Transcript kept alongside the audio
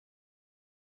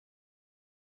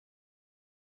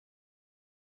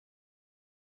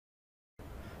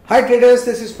Hi traders,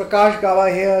 this is Prakash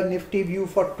Gava here, Nifty view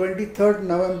for 23rd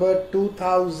November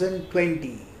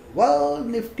 2020. Well,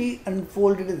 Nifty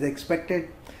unfolded as expected.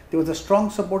 There was a strong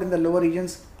support in the lower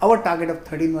regions. Our target of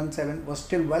 1317 was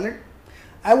still valid.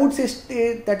 I would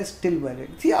say that is still valid.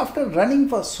 See, after running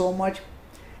for so much,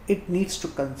 it needs to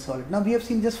consolidate. Now we have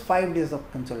seen just 5 days of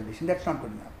consolidation. That's not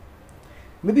good enough.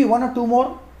 Maybe 1 or 2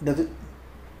 more.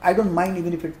 I don't mind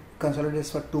even if it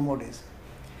consolidates for 2 more days.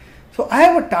 So I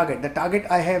have a target. The target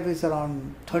I have is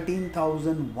around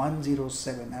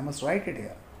 13,107. I must write it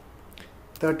here.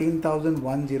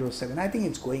 13,107. I think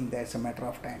it's going there. It's a matter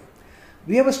of time.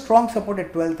 We have a strong support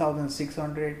at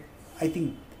 12,600. I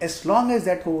think as long as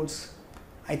that holds,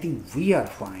 I think we are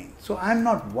fine. So I'm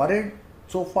not worried.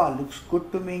 So far looks good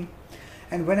to me.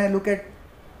 And when I look at,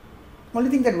 only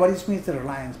thing that worries me is the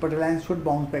Reliance. But Reliance should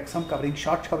bounce back. Some covering,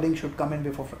 short covering should come in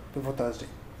before Thursday.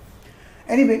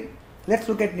 Anyway, let's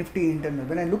look at Nifty internal.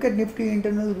 When I look at Nifty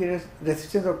internal, we have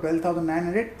resistance of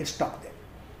 12,900. It stopped there.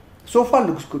 So far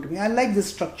looks good to me. I like this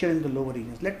structure in the lower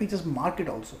regions. Let me just mark it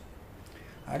also.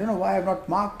 I don't know why I have not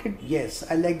marked it. Yes,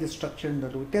 I like this structure in the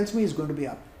lower. It tells me it's going to be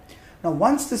up. Now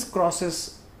once this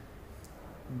crosses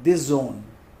this zone,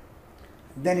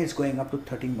 then it's going up to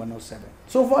 13,107.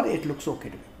 So far it looks okay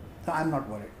to me. So I'm not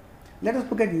worried. Let us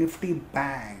look at Nifty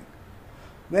Bank.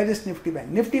 Where is Nifty Bank?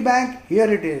 Nifty Bank,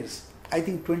 here it is. I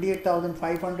think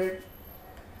 28,500.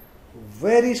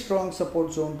 Very strong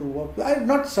support zone to work with.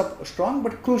 Not strong,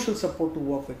 but crucial support to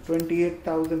work with.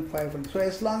 28,500. So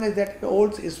as long as that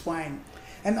holds is fine.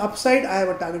 And upside, I have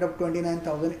a target of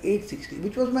 29,860,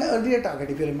 which was my earlier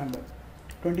target, if you remember.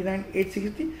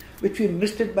 29,860, which we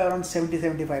missed it by around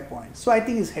 70-75 points. So I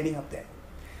think it's heading up there.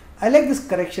 I like this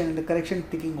correction and the correction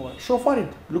ticking over. So far,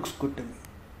 it looks good to me.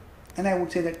 And I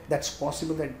would say that that's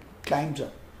possible that it climbs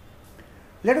up.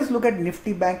 Let us look at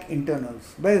Nifty Bank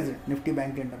internals. Where is it? Nifty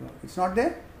Bank internal. It's not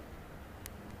there.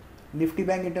 Nifty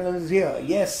Bank internal is here.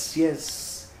 Yes,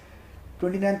 yes.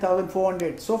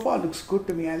 29,400. So far looks good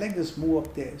to me. I like this move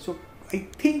up there. So I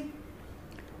think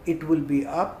it will be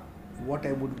up. What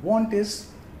I would want is,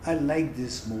 I like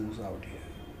these moves out here.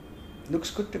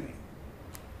 Looks good to me.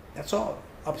 That's all.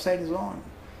 Upside is on.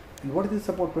 And what is the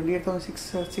support?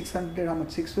 28,600. How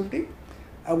much? 650?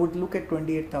 I would look at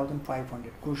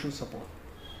 28,500. Crucial support.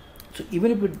 So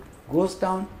even if it goes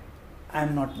down,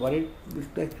 I'm not worried.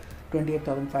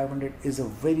 28,500 is a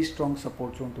very strong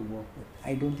support zone to work with.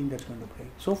 I don't think that's going to break.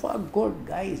 So far good,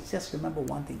 guys. Just remember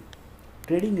one thing.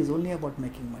 Trading is only about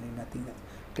making money, nothing else.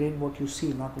 Trade what you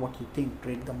see, not what you think.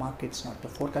 Trade the markets, not the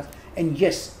forecast. And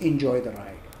yes, enjoy the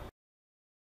ride.